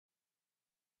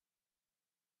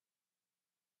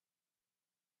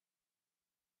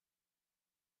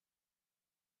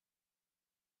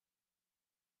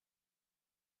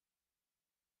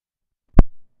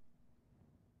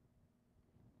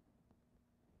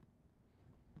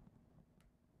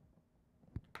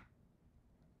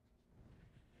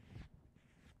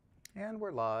And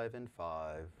we're live in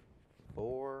 5,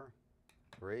 4,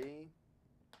 3.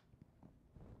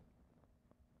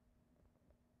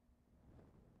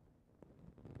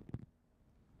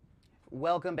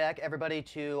 Welcome back, everybody,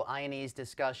 to INE's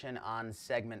discussion on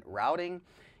segment routing.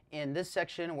 In this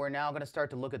section, we're now going to start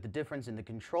to look at the difference in the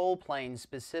control plane,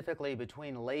 specifically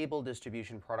between label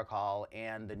distribution protocol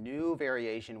and the new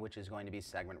variation, which is going to be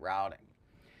segment routing.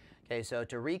 Okay, so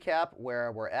to recap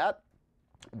where we're at,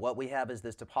 what we have is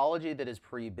this topology that is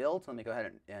pre-built. Let me go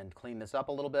ahead and clean this up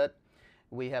a little bit.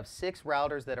 We have 6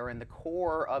 routers that are in the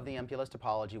core of the MPLS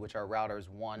topology, which are routers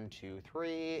 1, 2,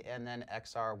 3, and then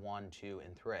XR 1, 2,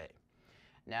 and 3.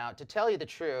 Now, to tell you the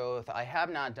truth, I have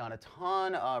not done a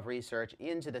ton of research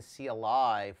into the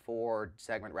CLI for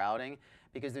segment routing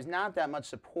because there's not that much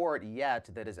support yet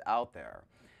that is out there.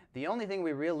 The only thing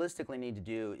we realistically need to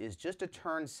do is just to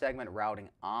turn segment routing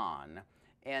on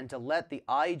and to let the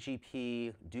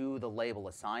IGP do the label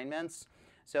assignments.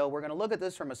 So we're going to look at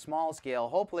this from a small scale.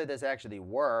 Hopefully this actually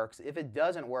works. If it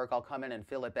doesn't work, I'll come in and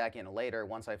fill it back in later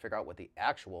once I figure out what the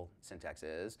actual syntax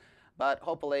is. But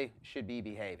hopefully should be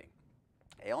behaving.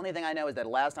 The only thing I know is that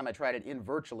last time I tried it in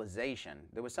virtualization,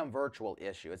 there was some virtual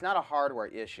issue. It's not a hardware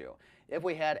issue. If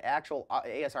we had actual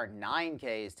ASR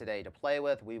 9Ks today to play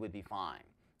with, we would be fine.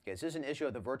 Okay, so this is an issue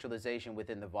of the virtualization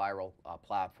within the viral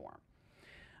platform.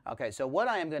 Okay, so what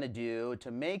I am going to do to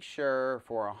make sure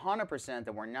for 100%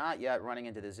 that we're not yet running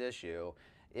into this issue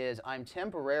is I'm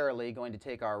temporarily going to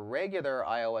take our regular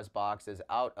iOS boxes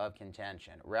out of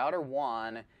contention. Router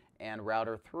 1 and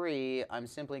router 3, I'm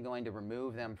simply going to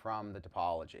remove them from the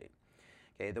topology.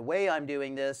 Okay, the way I'm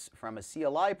doing this from a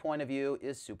CLI point of view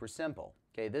is super simple.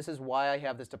 Okay, this is why I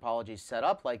have this topology set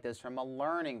up like this from a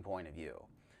learning point of view.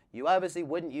 You obviously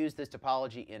wouldn't use this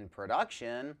topology in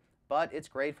production, but it's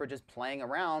great for just playing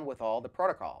around with all the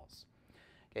protocols.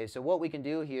 Okay, so what we can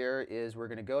do here is we're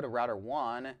going to go to router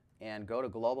 1 and go to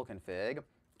global config,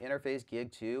 interface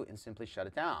gig 2, and simply shut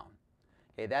it down.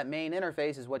 Okay, that main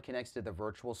interface is what connects to the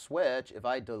virtual switch. If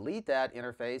I delete that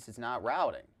interface, it's not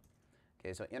routing.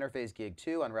 Okay, so interface gig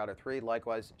 2 on router 3,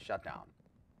 likewise, shut down.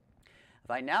 If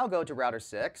I now go to router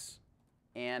 6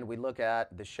 and we look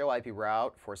at the show IP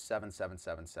route for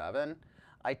 7777,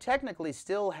 I technically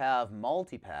still have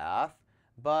multipath,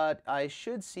 but I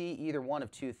should see either one of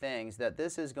two things, that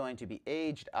this is going to be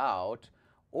aged out,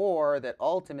 or that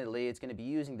ultimately it's going to be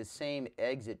using the same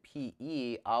exit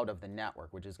PE out of the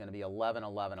network, which is going to be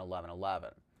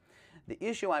 11.11.11.11. The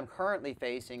issue I'm currently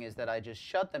facing is that I just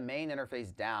shut the main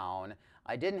interface down.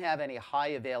 I didn't have any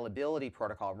high availability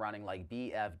protocol running like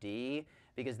BFD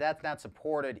because that's not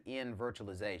supported in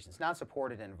virtualization. It's not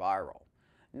supported in viral.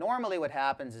 Normally what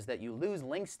happens is that you lose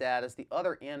link status, the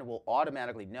other end will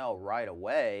automatically know right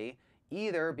away,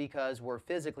 either because we're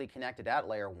physically connected at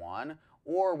layer 1,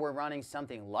 or we're running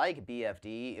something like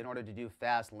BFD in order to do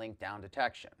fast link down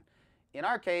detection. In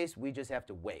our case, we just have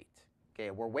to wait.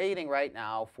 Okay, we're waiting right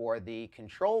now for the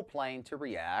control plane to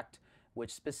react,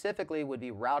 which specifically would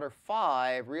be router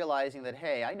 5 realizing that,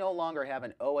 hey, I no longer have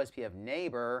an OSPF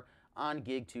neighbor on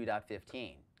gig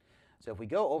 2.15. So if we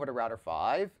go over to router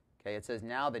 5, okay, it says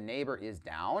now the neighbor is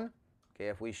down. Okay,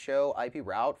 if we show IP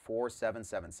route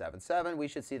 47777, we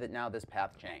should see that now this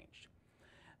path changed.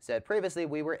 Said previously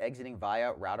we were exiting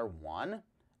via router 1.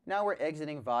 Now we're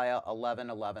exiting via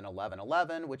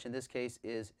 11.11.11.11, which in this case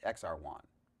is XR1.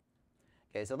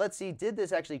 Okay, so let's see, did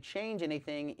this actually change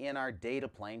anything in our data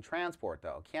plane transport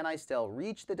though? Can I still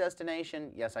reach the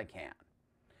destination? Yes, I can.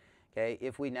 Okay,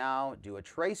 if we now do a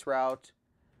trace route,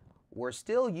 we're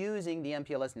still using the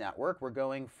MPLS network. We're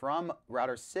going from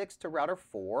router 6 to router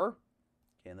 4.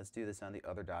 Okay, let's do this on the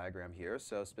other diagram here.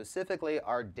 So specifically,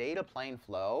 our data plane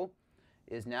flow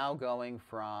is now going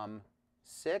from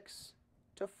 6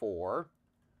 to 4,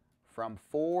 from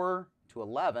 4 to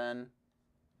 11,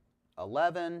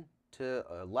 11 to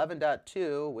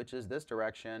 11.2, which is this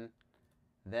direction,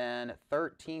 then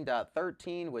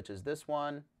 13.13, which is this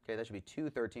one. Okay, that should be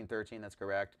 2.13.13, that's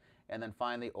correct. And then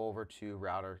finally over to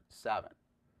router 7.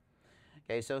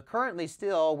 Okay, so currently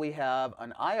still we have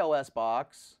an iOS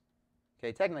box.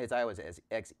 Okay, technically it's iOS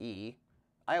XE.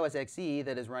 iOS XE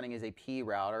that is running as a P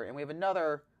router, and we have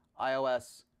another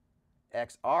iOS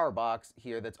XR box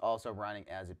here that's also running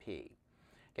as a P.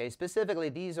 Okay, specifically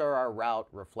these are our route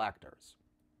reflectors.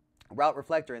 Route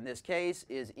reflector in this case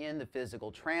is in the physical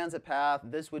transit path.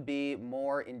 This would be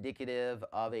more indicative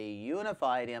of a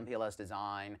unified MPLS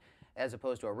design as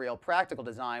opposed to a real practical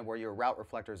design where your route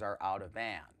reflectors are out of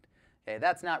band. Okay,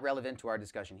 that's not relevant to our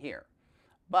discussion here.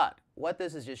 But what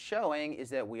this is just showing is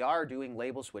that we are doing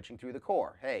label switching through the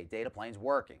core. Hey, data plane's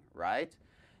working, right?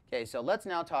 Okay, so let's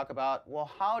now talk about,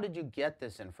 well, how did you get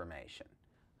this information?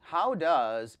 how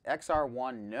does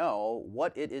XR1 know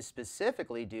what it is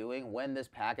specifically doing when this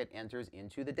packet enters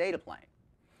into the data plane?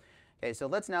 Okay, so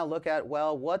let's now look at,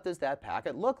 well, what does that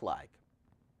packet look like?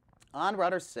 On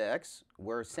router 6,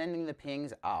 we're sending the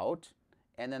pings out,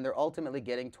 and then they're ultimately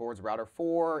getting towards router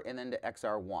 4 and then to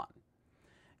XR1.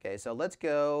 Okay, so let's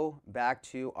go back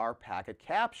to our packet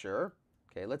capture.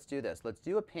 Okay, let's do this. Let's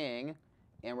do a ping,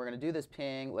 and we're going to do this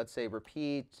ping, let's say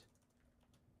repeat.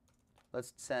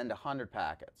 Let's send 100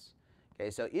 packets. Okay,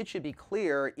 so it should be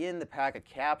clear in the packet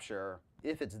capture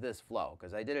if it's this flow,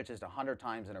 because I did it just 100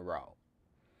 times in a row.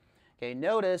 Okay,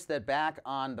 notice that back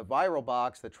on the viral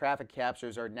box, the traffic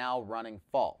captures are now running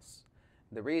false.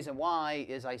 The reason why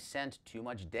is I sent too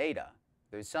much data.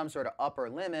 There's some sort of upper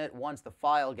limit. Once the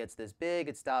file gets this big,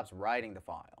 it stops writing the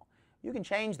file. You can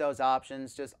change those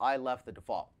options, just I left the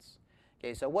defaults.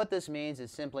 Okay, so what this means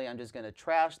is simply I'm just going to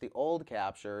trash the old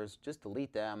captures, just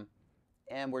delete them,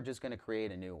 and we're just going to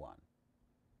create a new one.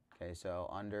 Okay, so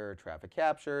under traffic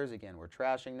captures, again, we're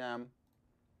trashing them.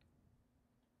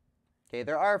 Okay,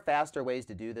 there are faster ways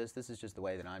to do this. This is just the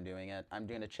way that I'm doing it. I'm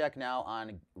going to check now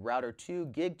on router 2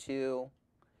 gig 2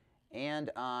 and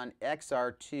on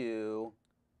XR2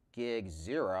 gig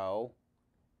 0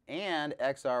 and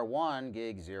XR1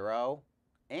 gig 0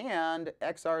 and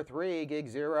XR3 gig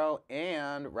 0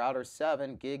 and router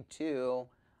 7 gig 2.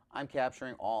 I'm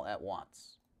capturing all at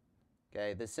once.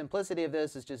 Okay, the simplicity of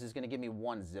this is going to give me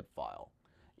one zip file.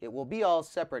 It will be all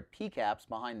separate PCAPs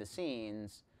behind the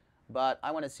scenes, but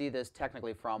I want to see this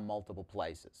technically from multiple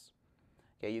places.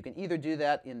 Okay, you can either do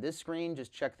that in this screen,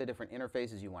 just check the different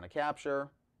interfaces you want to capture,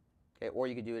 okay, or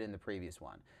you could do it in the previous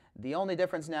one. The only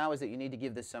difference now is that you need to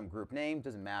give this some group name.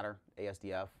 Doesn't matter,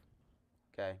 ASDF.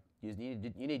 Okay, you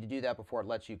need to do that before it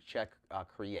lets you check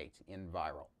create in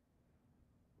viral.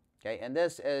 Okay, and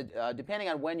this, depending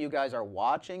on when you guys are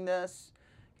watching this,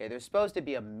 okay, there's supposed to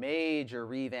be a major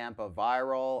revamp of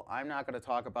viral. I'm not going to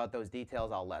talk about those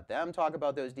details. I'll let them talk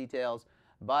about those details.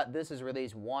 But this is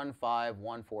release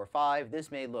 15145.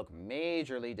 This may look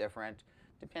majorly different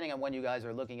depending on when you guys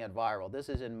are looking at viral. This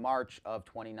is in March of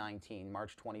 2019.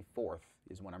 March 24th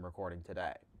is when I'm recording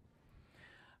today.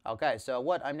 Okay, so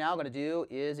what I'm now going to do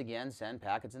is, again, send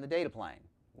packets in the data plane.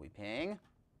 We ping.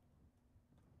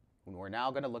 We're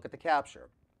now going to look at the capture.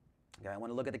 Okay, I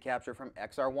want to look at the capture from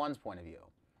XR1's point of view.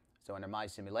 So under my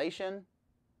simulation,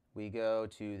 we go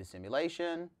to the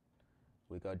simulation,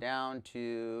 we go down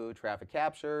to traffic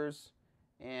captures,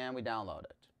 and we download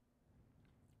it.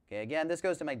 Okay, again, this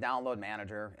goes to my download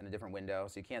manager in a different window,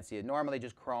 so you can't see it. Normally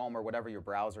just Chrome or whatever your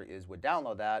browser is would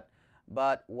download that,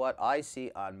 but what I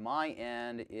see on my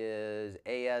end is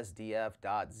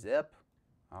asdf.zip.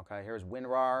 Okay, here's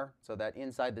WinRAR, so that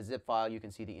inside the zip file you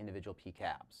can see the individual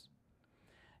PCAPs.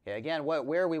 Okay, again,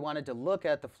 where we wanted to look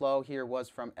at the flow here was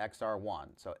from XR1.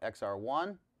 So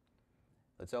XR1,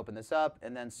 let's open this up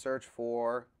and then search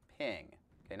for ping.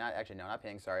 Okay, not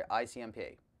ping, sorry,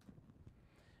 ICMP.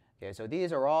 Okay, so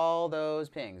these are all those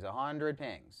pings, 100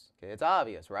 pings. Okay, it's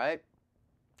obvious, right?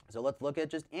 So let's look at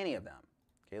just any of them.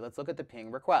 Okay, let's look at the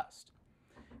ping request.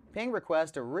 Ping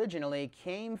request originally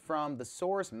came from the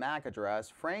source MAC address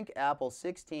Frank Apple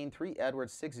 16 3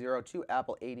 Edward 602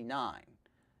 Apple 89.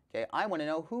 Okay, I want to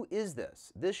know who is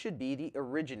this. This should be the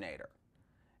originator.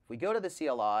 If we go to the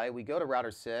CLI, we go to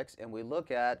router 6, and we look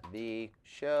at the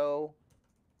show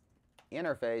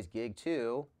interface gig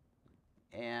 2,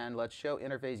 and let's show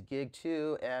interface gig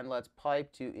 2, and let's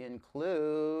pipe to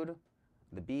include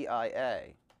the BIA.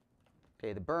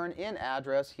 Okay, the burn-in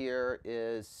address here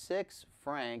is 6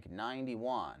 Frank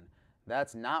 91.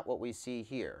 That's not what we see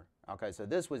here. Okay, so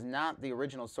this was not the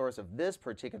original source of this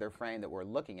particular frame that we're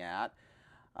looking at.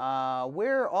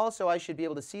 Where also I should be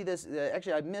able to see this,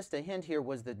 actually I missed a hint here,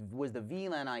 was the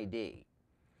VLAN ID.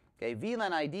 Okay,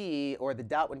 VLAN ID, or the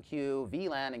 .1Q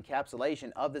VLAN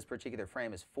encapsulation of this particular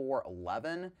frame is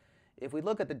 411. If we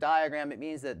look at the diagram, it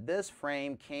means that this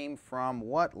frame came from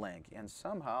what link? And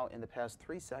somehow in the past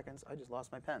 3 seconds, I just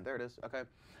lost my pen. There it is. Okay,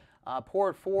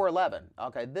 port 411.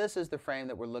 Okay, this is the frame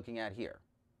that we're looking at here.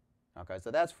 Okay,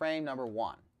 so that's frame number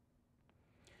 1.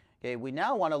 Okay, we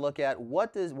now want to look at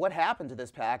what happened to this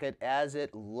packet as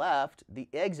it left the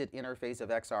exit interface of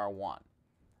XR1.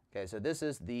 Okay, so this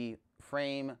is the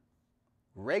frame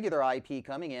regular IP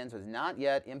coming in, so it's not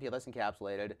yet MPLS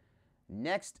encapsulated.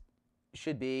 Next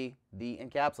should be the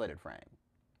encapsulated frame.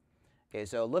 Okay,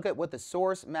 so look at what the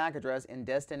source MAC address and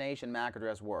destination MAC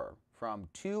address were. From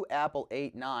 2 Apple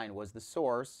 89 was the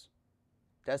source.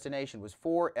 Destination was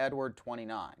 4 Edward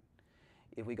 29.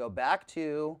 If we go back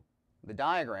to the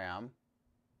diagram,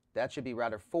 that should be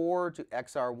router 4 to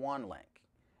XR1 link.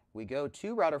 We go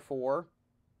to router 4.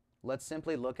 Let's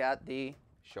simply look at the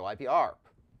show IP ARP.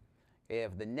 Okay,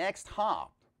 if the next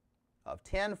hop of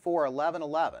 10, 4, 11,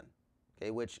 11,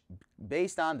 okay, which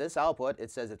based on this output,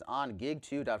 it says it's on gig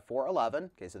 2.411,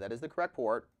 okay, so that is the correct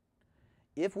port.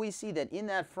 If we see that in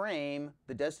that frame,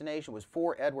 the destination was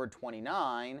 4 Edward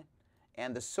 29,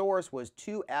 and the source was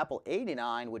 2 Apple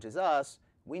 89, which is us,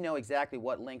 we know exactly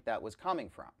what link that was coming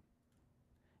from.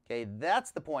 Okay,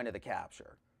 that's the point of the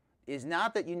capture, is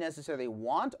not that you necessarily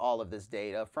want all of this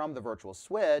data from the virtual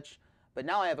switch, but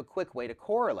now I have a quick way to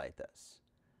correlate this.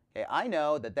 Okay, I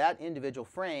know that that individual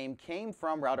frame came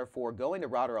from router 4 going to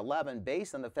router 11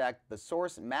 based on the fact that the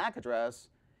source MAC address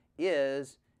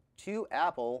is 2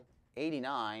 Apple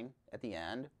 89 at the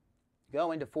end,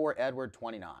 going to 4 Edward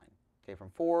 29. Okay, from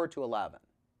 4 to 11.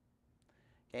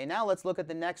 Okay, now let's look at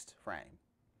the next frame.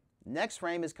 Next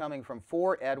frame is coming from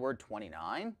 4 Edward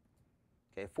 29.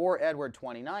 Okay, 4 Edward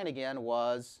 29 again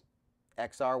was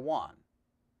XR1.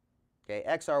 Okay,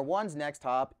 XR1's next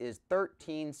hop is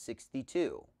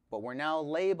 1362, but we're now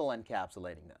label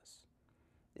encapsulating this.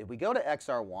 If we go to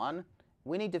XR1,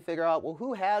 we need to figure out, well,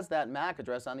 who has that MAC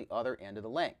address on the other end of the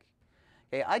link?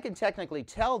 Okay, I can technically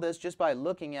tell this just by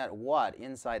looking at what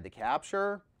inside the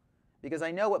capture, because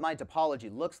I know what my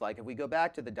topology looks like. If we go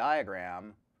back to the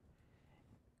diagram,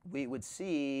 we would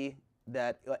see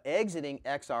that exiting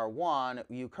XR1,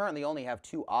 you currently only have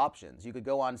two options. You could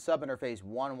go on subinterface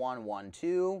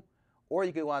 1112, or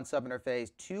you could go on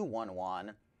subinterface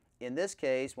 211. In this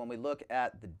case, when we look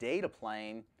at the data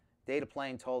plane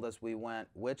told us we went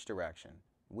which direction?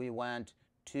 We went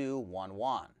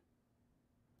 211.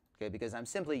 Okay, because I'm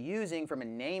simply using, from a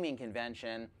naming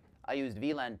convention, I used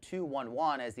VLAN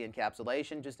 211 as the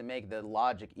encapsulation just to make the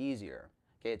logic easier.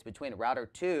 Okay, it's between router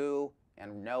 2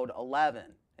 and node 11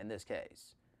 in this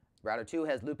case. Router 2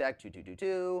 has loopback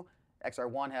 2222,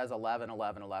 XR1 has 11,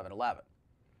 11, 11, 11.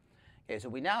 Okay, so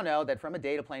we now know that from a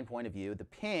data plane point of view, the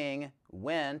ping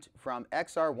went from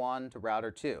XR1 to router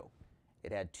 2.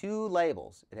 It had two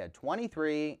labels. It had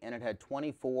 23 and it had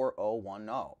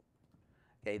 24010.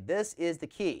 Okay, this is the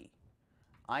key.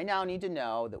 I now need to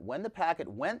know that when the packet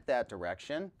went that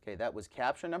direction, okay, that was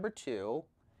capture number 2,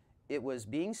 it was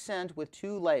being sent with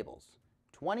two labels,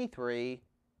 23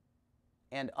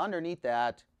 and underneath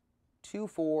that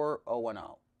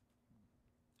 24010.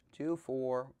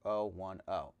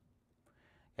 24010.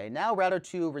 Okay, now router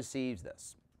 2 receives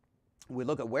this. We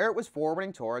look at where it was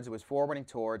forwarding towards. It was forwarding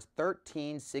towards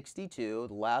 1362,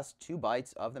 the last 2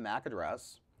 bytes of the MAC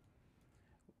address.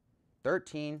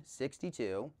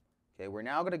 1362. Okay, we're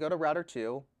now going to go to router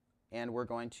 2, and we're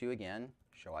going to, again,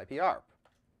 show IP ARP.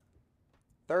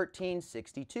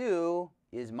 1362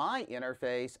 is my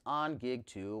interface on gig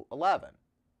 211.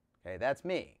 Okay, that's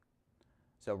me.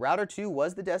 So router 2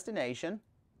 was the destination.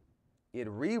 It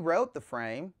rewrote the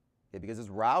frame, okay, because it's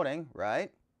routing,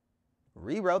 right?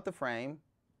 Rewrote the frame.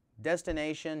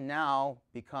 Destination now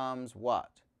becomes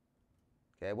what?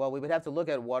 Okay, well, we would have to look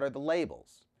at what are the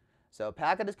labels. So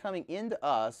packet is coming into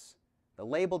us. The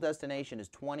label destination is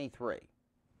 23.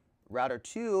 Router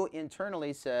 2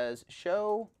 internally says,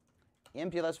 show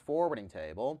MPLS forwarding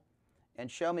table and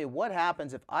show me what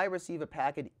happens if I receive a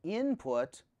packet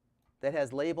input that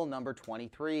has label number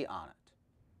 23 on it.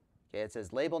 Okay, it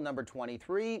says label number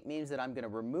 23 means that I'm going to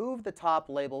remove the top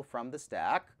label from the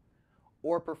stack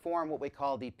or perform what we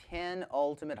call the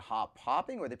penultimate hop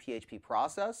popping, or the PHP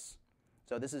process.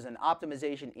 So this is an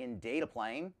optimization in data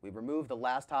plane. We remove the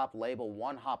last hop label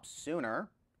 1 hop sooner.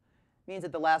 Means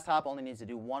that the last hop only needs to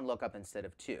do 1 lookup instead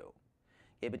of 2.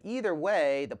 Okay, but either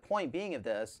way, the point being of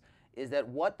this is that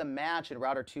what the match in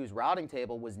router 2's routing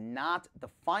table was not the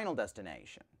final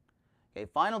destination. Okay,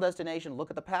 final destination,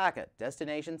 look at the packet,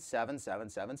 destination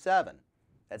 7777.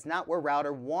 That's not where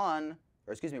router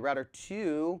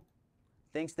 2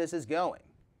 thinks this is going.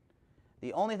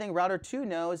 The only thing router 2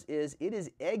 knows is it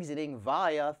is exiting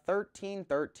via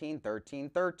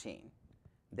 13131313.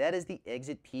 That is the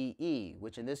exit PE,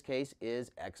 which in this case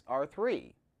is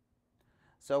XR3.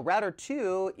 So router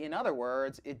 2, in other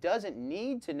words, it doesn't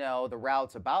need to know the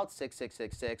routes about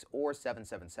 6666 or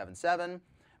 7777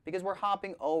 because we're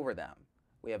hopping over them.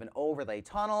 We have an overlay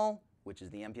tunnel, which is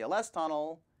the MPLS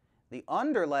tunnel. The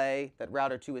underlay that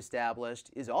router 2 established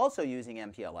is also using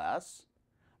MPLS,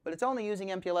 but it's only using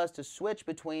MPLS to switch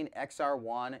between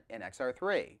XR1 and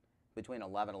XR3, between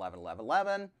 11, 11, 11,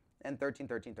 11, and 13,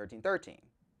 13, 13, 13.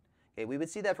 Okay, we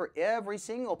would see that for every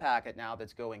single packet now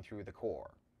that's going through the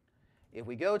core. If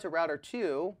we go to router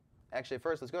 2, actually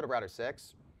first let's go to router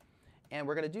 6, and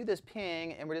we're going to do this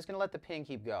ping, and we're just going to let the ping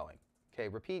keep going. Okay,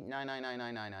 repeat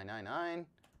 999999999,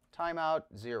 timeout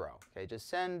 0. Okay, just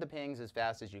send the pings as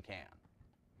fast as you can.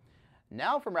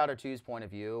 Now from router 2's point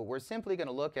of view, we're simply going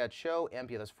to look at show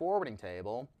MPLS forwarding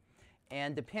table,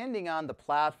 and depending on the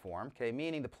platform, okay,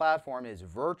 meaning the platform is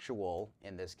virtual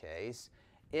in this case,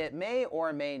 it may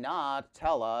or may not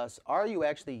tell us, are you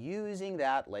actually using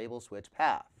that label switch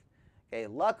path? Okay,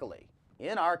 luckily,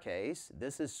 in our case,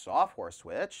 this is software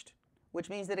switched, which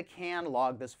means that it can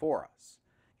log this for us.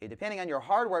 Okay, depending on your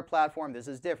hardware platform, this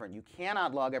is different. You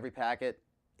cannot log every packet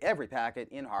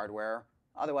in hardware,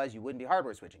 otherwise you wouldn't be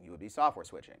hardware switching, you would be software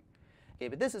switching. Okay,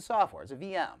 but this is software, it's a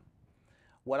VM.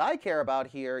 What I care about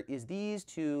here is these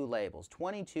two labels,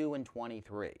 22 and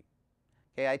 23.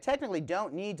 Okay, I technically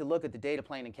don't need to look at the data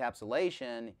plane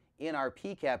encapsulation in our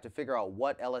PCAP to figure out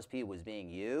what LSP was being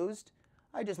used.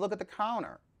 I just look at the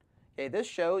counter. Okay, this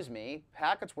shows me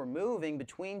packets were moving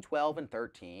between 12 and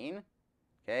 13.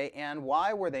 Okay, and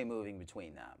why were they moving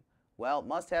between them? Well, it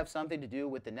must have something to do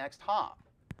with the next hop.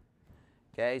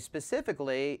 Okay,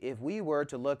 specifically, if we were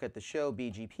to look at the show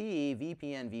BGP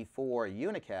VPN v4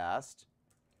 unicast,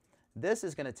 this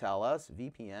is going to tell us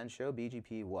VPN show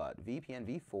BGP what? VPN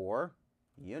v4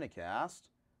 unicast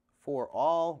for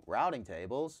all routing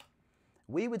tables.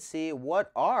 We would see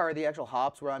what are the actual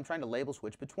hops where I'm trying to label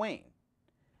switch between.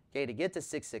 Okay, to get to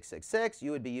 6666,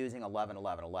 you would be using 11,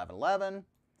 11, 11, 11.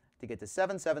 To get to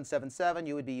 7777,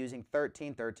 you would be using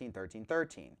 13, 13, 13,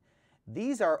 13.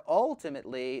 These are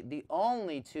ultimately the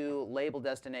only two label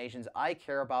destinations I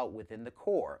care about within the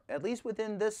core, at least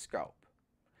within this scope,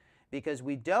 because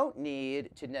we don't need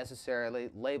to necessarily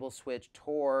label switch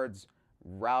towards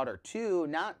router 2,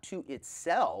 not to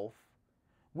itself.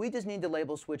 We just need to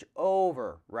label switch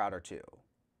over router 2.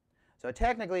 So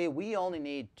technically, we only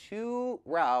need two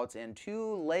routes and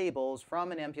two labels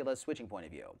from an MPLS switching point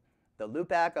of view, the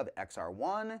loopback of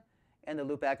XR1 and the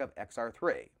loopback of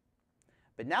XR3.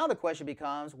 But now the question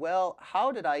becomes, well,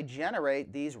 how did I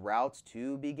generate these routes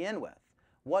to begin with?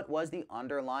 What was the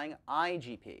underlying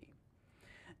IGP?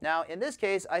 Now, in this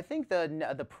case, I think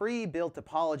the pre-built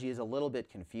topology is a little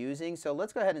bit confusing, so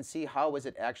let's go ahead and see how is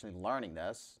it actually learning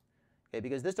this. Okay,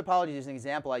 because this topology is an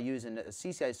example I use in a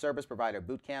CCI service provider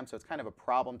bootcamp, so it's kind of a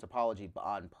problem topology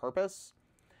on purpose.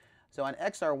 So on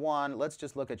XR1, let's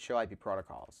just look at show IP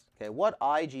protocols. Okay, what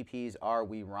IGPs are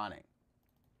we running?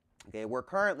 Okay, we're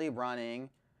currently running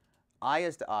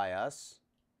IS to IS.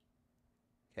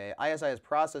 Okay, IS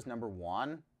process number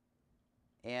 1.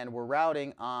 And we're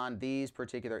routing on these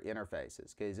particular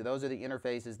interfaces. Okay, so those are the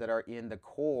interfaces that are in the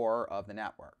core of the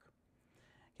network.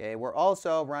 Okay, we're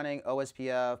also running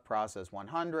OSPF process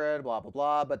 100, blah, blah,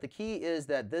 blah. But the key is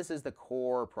that this is the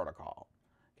core protocol.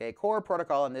 Okay, core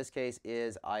protocol in this case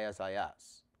is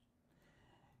ISIS.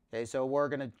 Okay, so we're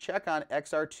going to check on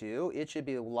XR2. It should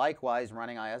be likewise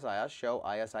running ISIS, show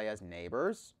ISIS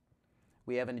neighbors.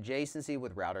 We have an adjacency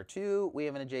with router 2. We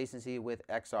have an adjacency with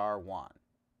XR1.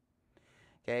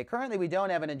 Okay, currently we don't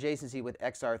have an adjacency with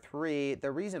XR3. The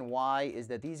reason why is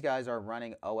that these guys are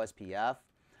running OSPF.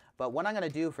 But what I'm going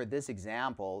to do for this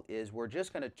example is we're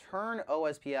just going to turn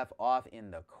OSPF off in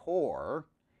the core,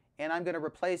 and I'm going to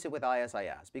replace it with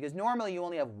ISIS. Because normally you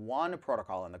only have one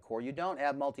protocol in the core. You don't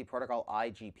have multi-protocol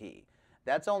IGP.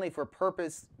 That's only for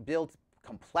purpose-built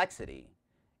complexity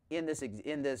in this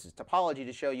topology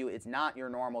to show you it's not your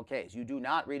normal case. You do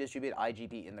not redistribute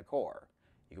IGP in the core.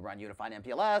 You can run unified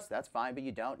MPLS, that's fine, but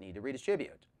you don't need to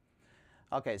redistribute.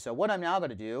 Okay, so what I'm now going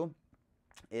to do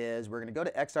is we're going to go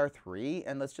to XR3,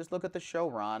 and let's just look at the show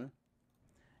run.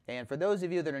 And for those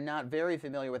of you that are not very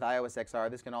familiar with iOS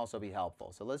XR, this can also be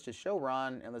helpful. So let's just show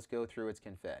run, and let's go through its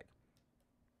config.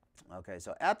 Okay,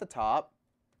 so at the top,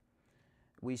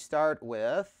 we start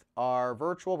with our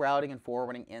virtual routing and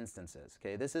forwarding instances.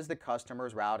 Okay, this is the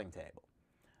customer's routing table.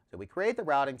 So we create the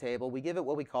routing table. We give it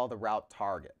what we call the route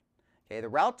target. Okay, the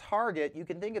route target, you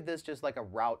can think of this just like a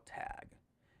route tag.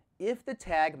 If the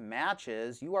tag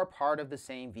matches, you are part of the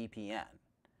same VPN.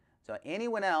 So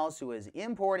anyone else who is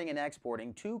importing and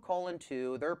exporting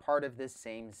 2:2, they're part of this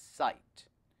same site.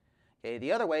 Okay,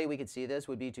 the other way we could see this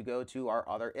would be to go to our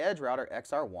other edge router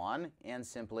XR1 and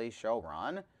simply show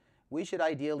run. We should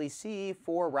ideally see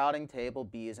for routing table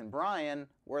B as in Brian,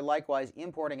 we're likewise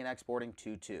importing and exporting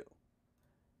 2:2.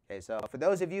 Okay, so for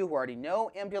those of you who already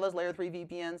know MPLS Layer 3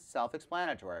 VPNs,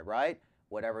 self-explanatory, right?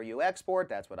 Whatever you export,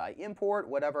 that's what I import.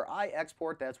 Whatever I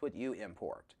export, that's what you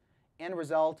import. End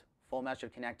result, full mesh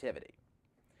of connectivity.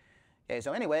 Okay,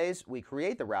 so anyways, we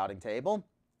create the routing table.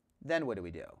 Then what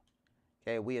do?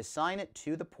 Okay, we assign it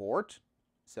to the port.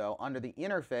 So under the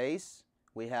interface,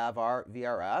 we have our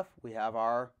VRF. We have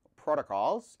our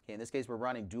protocols. Okay, in this case, we're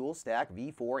running dual stack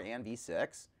V4 and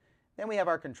V6. Then we have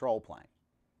our control plane.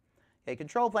 Okay,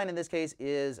 control plane in this case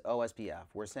is OSPF.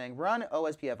 We're saying run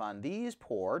OSPF on these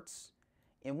ports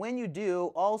And when you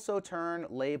do, also turn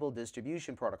Label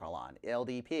Distribution Protocol on,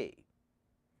 LDP.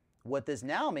 What this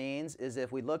now means is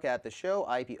if we look at the show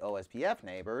IP OSPF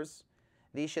neighbors,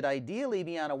 these should ideally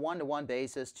be on a one-to-one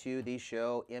basis to the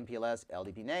show MPLS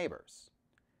LDP neighbors.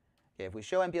 Okay, if we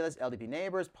show MPLS LDP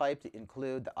neighbors, pipe to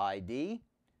include the ID.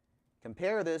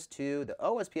 Compare this to the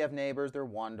OSPF neighbors, they're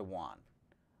one-to-one.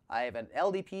 I have an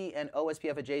LDP and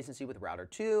OSPF adjacency with router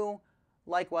 2,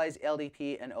 likewise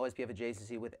LDP and OSPF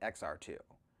adjacency with XR2.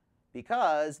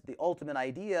 Because the ultimate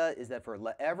idea is that for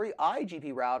every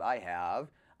IGP route I have,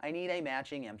 I need a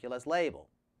matching MPLS label.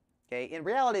 Okay, in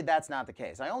reality, that's not the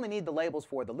case. I only need the labels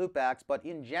for the loopbacks, but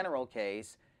in general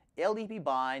case, LDP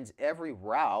binds every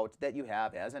route that you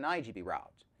have as an IGP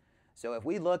route. So if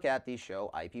we look at the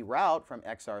show IP route from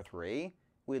XR3,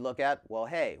 we look at, well,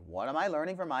 hey, what am I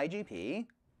learning from IGP?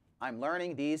 I'm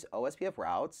learning these OSPF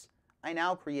routes. I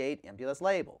now create MPLS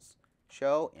labels.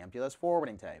 Show MPLS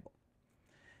forwarding table.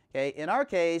 Okay, in our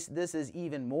case, this is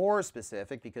even more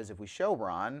specific because if we show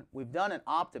run, we've done an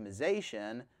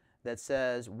optimization that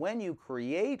says when you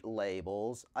create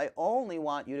labels, I only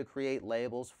want you to create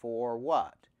labels for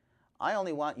what? I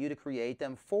only want you to create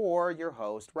them for your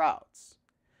host routes.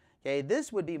 Okay,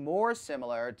 this would be more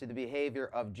similar to the behavior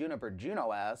of Juniper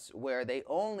JunoS, where they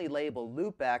only label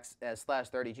loopbacks as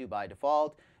 /32 by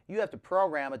default. You have to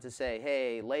program it to say,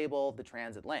 hey, label the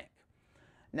transit link.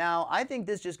 Now, I think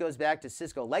this just goes back to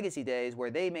Cisco legacy days where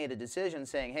they made a decision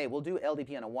saying, hey, we'll do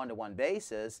LDP on a one-to-one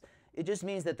basis. It just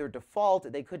means that their default,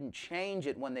 they couldn't change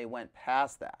it when they went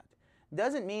past that.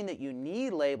 Doesn't mean that you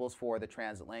need labels for the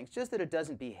transit links, just that it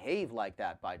doesn't behave like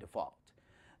that by default.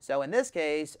 So in this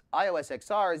case, iOS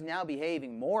XR is now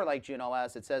behaving more like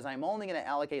JunoS. It says I'm only going to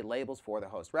allocate labels for the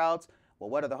host routes. Well,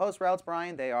 what are the host routes,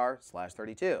 Brian? They are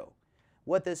 /32.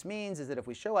 What this means is that if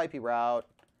we show IP route,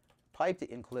 pipe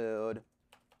to include,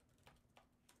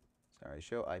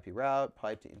 show IP route,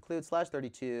 pipe to include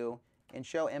 /32, and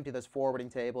show MPLS forwarding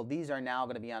table, these are now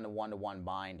going to be on the one-to-one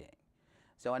binding.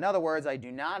 So in other words, I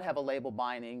do not have a label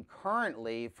binding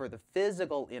currently for the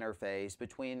physical interface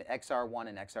between XR1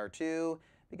 and XR2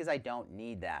 because I don't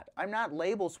need that. I'm not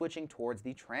label switching towards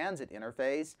the transit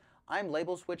interface. I'm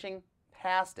label switching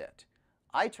past it.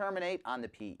 I terminate on the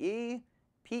PE.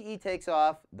 PE takes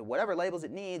off the whatever labels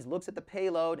it needs, looks at the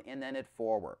payload, and then it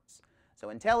forwards. So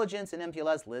intelligence in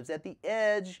MPLS lives at the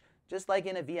edge, just like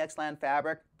in a VXLAN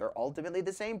fabric. They're ultimately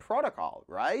the same protocol,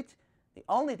 right? The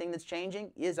only thing that's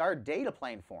changing is our data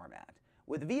plane format.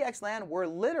 With VXLAN, we're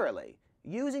literally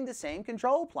using the same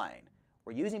control plane.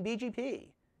 We're using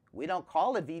BGP. We don't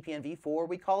call it VPN v4,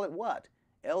 we call it what?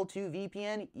 L2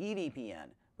 VPN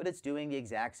EVPN, but it's doing the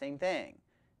exact same thing.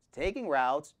 It's taking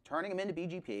routes, turning them into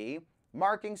BGP,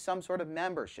 marking some sort of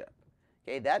membership.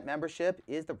 Okay, that membership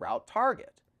is the route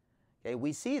target. Okay,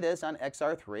 we see this on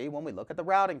XR3 when we look at the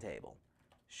routing table.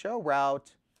 Show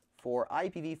route for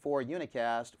IPv4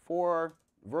 unicast for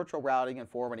virtual routing and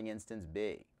forwarding instance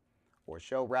B. Or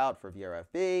show route for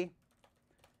VRFB,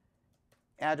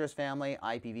 address family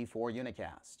IPv4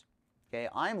 unicast. Okay,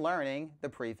 I'm learning the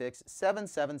prefix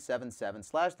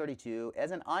 7777/32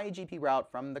 as an IGP route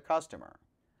from the customer.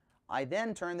 I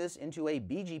then turn this into a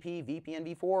BGP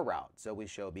VPN-v4 route. So we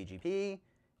show BGP,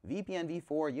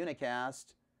 VPN-v4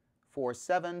 unicast for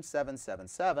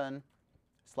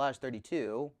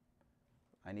 7777/32.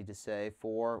 I need to say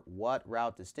for what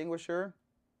route distinguisher?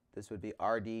 This would be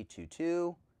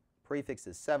RD22. Prefix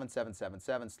is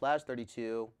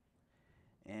 7777/32.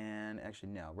 And actually,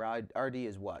 no, RD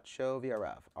is what? Show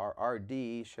VRF.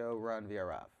 RD, show run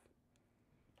VRF.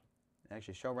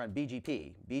 Actually, show run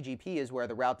BGP. BGP is where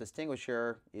the route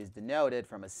distinguisher is denoted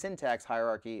from a syntax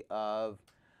hierarchy of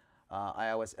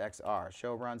iOS XR.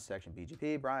 Show run section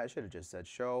BGP. Brian, I should have just said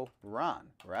show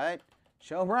run, right?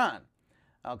 Show run.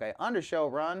 Okay, under show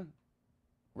run,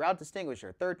 route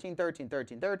distinguisher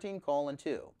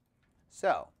 13.13.13.13:2.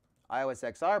 So, iOS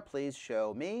XR, please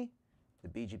show me the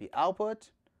BGP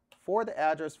output for the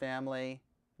address family.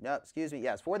 No, excuse me,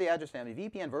 yes, for the address family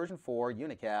VPN version 4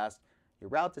 unicast. Your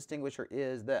route distinguisher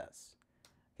is this.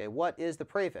 Okay, what is the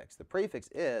prefix? The prefix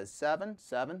is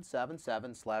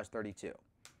 7777/32.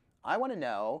 I want to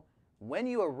know when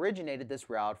you originated this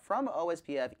route from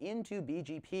OSPF into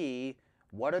BGP,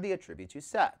 what are the attributes you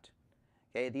set?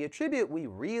 Okay, the attribute we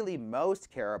really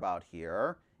most care about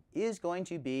here is going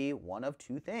to be one of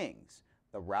two things: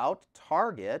 the route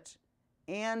target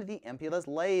and the MPLS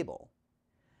label.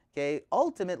 Okay,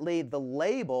 ultimately the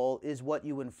label is what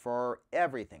you infer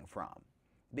everything from,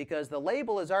 because the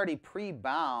label is already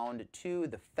pre-bound to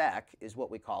the FEC, is what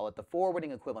we call it, the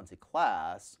forwarding equivalency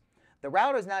class. The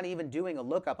router is not even doing a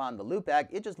lookup on the loopback,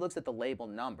 it just looks at the label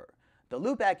number. The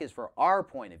loopback is for our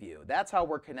point of view. That's how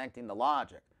we're connecting the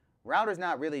logic. Router's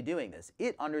not really doing this.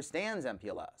 It understands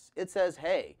MPLS. It says,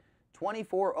 hey,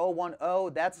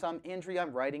 24010, that's some entry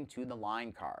I'm writing to the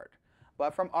line card.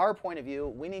 But from our point of view,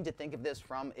 we need to think of this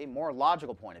from a more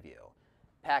logical point of view.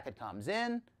 Packet comes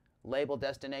in, label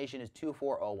destination is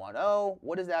 24010.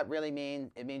 What does that really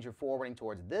mean? It means you're forwarding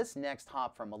towards this next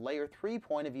hop from a layer 3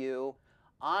 point of view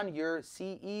on your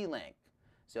CE link.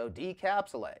 So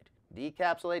decapsulate.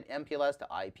 Decapsulate MPLS to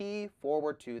IP,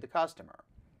 forward to the customer.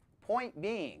 Point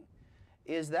being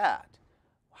is that,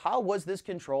 how was this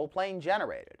control plane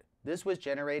generated? This was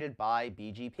generated by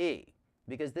BGP,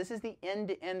 because this is the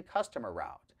end-to-end customer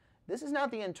route. This is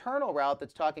not the internal route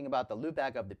that's talking about the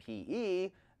loopback of the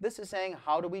PE. This is saying,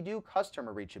 how do we do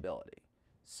customer reachability?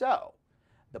 So,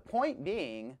 the point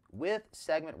being with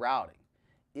segment routing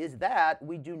is that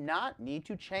we do not need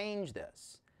to change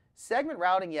this. Segment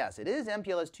routing, yes, it is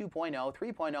MPLS 2.0,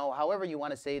 3.0, however you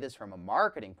want to say this from a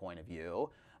marketing point of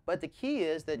view, but the key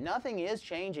is that nothing is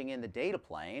changing in the data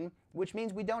plane, which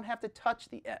means we don't have to touch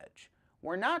the edge.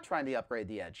 We're not trying to upgrade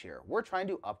the edge here. We're trying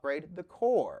to upgrade the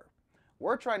core.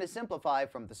 We're trying to simplify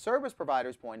from the service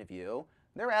provider's point of view.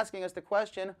 They're asking us the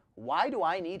question, why do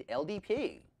I need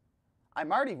LDP?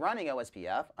 I'm already running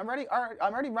OSPF. I'm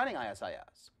already running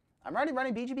ISIS. I'm already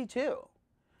running BGP2.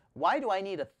 Why do I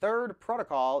need a third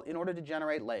protocol in order to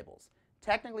generate labels?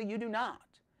 Technically, you do not.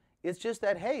 It's just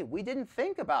that, hey, we didn't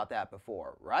think about that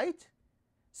before, right?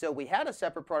 So we had a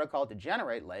separate protocol to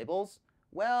generate labels.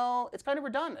 Well, it's kind of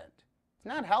redundant. It's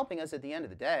not helping us at the end of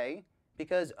the day,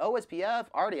 because OSPF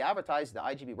already advertised the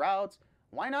IGP routes.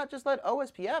 Why not just let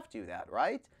OSPF do that,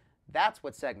 right? That's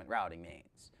what segment routing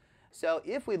means. So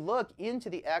if we look into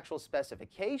the actual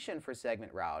specification for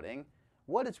segment routing,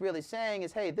 what it's really saying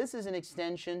is, hey, this is an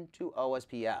extension to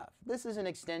OSPF. This is an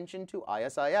extension to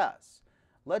ISIS.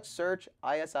 Let's search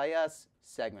ISIS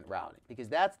segment routing, because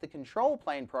that's the control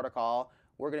plane protocol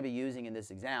we're going to be using in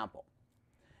this example.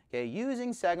 Okay,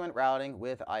 using segment routing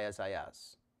with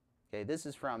ISIS. Okay, this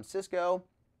is from Cisco,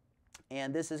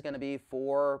 and this is going to be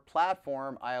for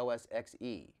platform iOS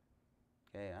XE.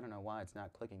 Okay, I don't know why it's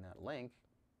not clicking that link.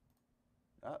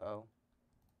 Uh-oh.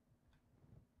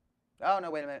 Oh,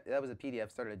 no, wait a minute. That was a PDF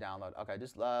started to download. Okay,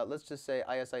 just let's just say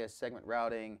ISIS segment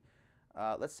routing.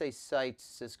 Let's say site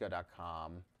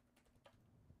cisco.com.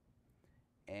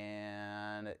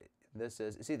 And this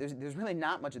is, see, there's really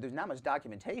not much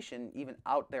documentation even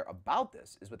out there about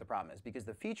this, is what the problem is, because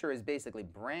the feature is basically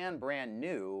brand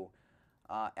new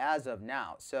as of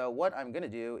now. So what I'm going to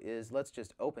do is let's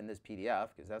just open this PDF,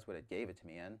 because that's what it gave it to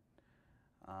me in,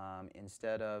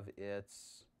 instead of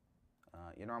its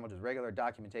your normal, just regular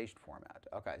documentation format.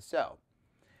 Okay, so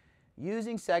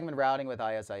using segment routing with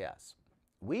ISIS.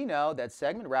 We know that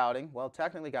segment routing, well,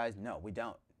 technically, guys, no, we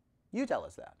don't. You tell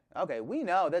us that. Okay, we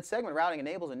know that segment routing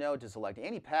enables a node to select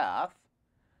any path.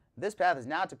 This path is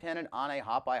not dependent on a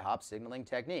hop-by-hop signaling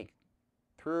technique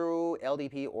through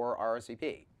LDP or RSVP.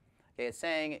 Okay, it's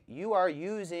saying you are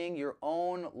using your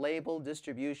own label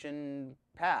distribution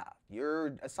path.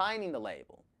 You're assigning the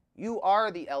label. You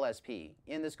are the LSP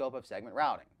in the scope of segment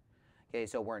routing. Okay,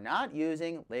 so we're not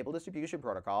using label distribution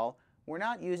protocol. We're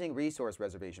not using resource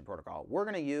reservation protocol. We're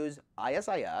going to use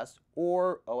ISIS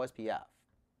or OSPF.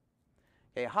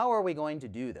 Okay, how are we going to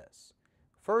do this?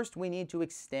 First, we need to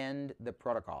extend the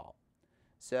protocol.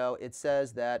 So it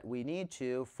says that we need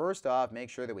to, first off, make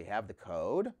sure that we have the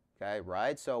code. Okay,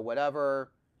 right? So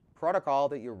whatever protocol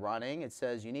that you're running, it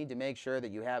says you need to make sure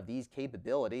that you have these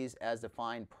capabilities as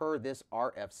defined per this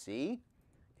RFC.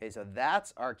 Okay, so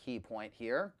that's our key point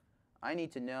here. I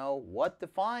need to know what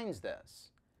defines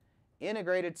this.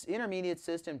 Integrated intermediate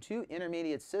system to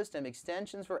intermediate system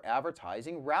extensions for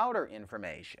advertising router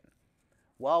information.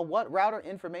 Well, what router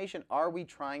information are we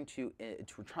trying to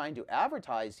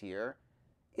advertise here?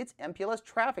 It's MPLS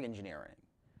traffic engineering.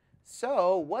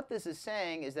 So what this is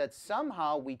saying is that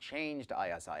somehow we changed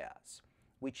ISIS.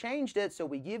 We changed it so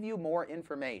we give you more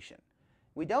information.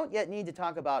 We don't yet need to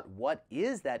talk about what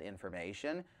is that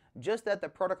information, just that the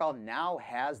protocol now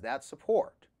has that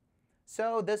support.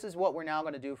 So this is what we're now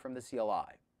going to do from the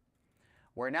CLI.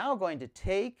 We're now going to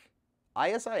take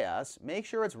ISIS, make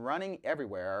sure it's running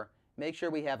everywhere, make sure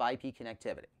we have IP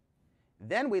connectivity.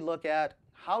 Then we look at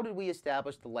how did we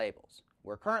establish the labels.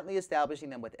 We're currently establishing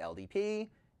them with LDP.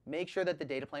 Make sure that the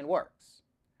data plane works.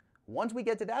 Once we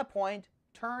get to that point,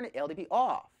 turn LDP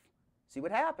off. See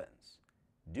what happens.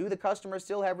 Do the customers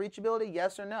still have reachability?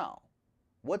 Yes or no?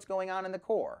 What's going on in the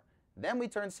core? Then we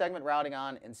turn segment routing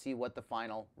on and see what the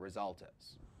final result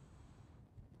is.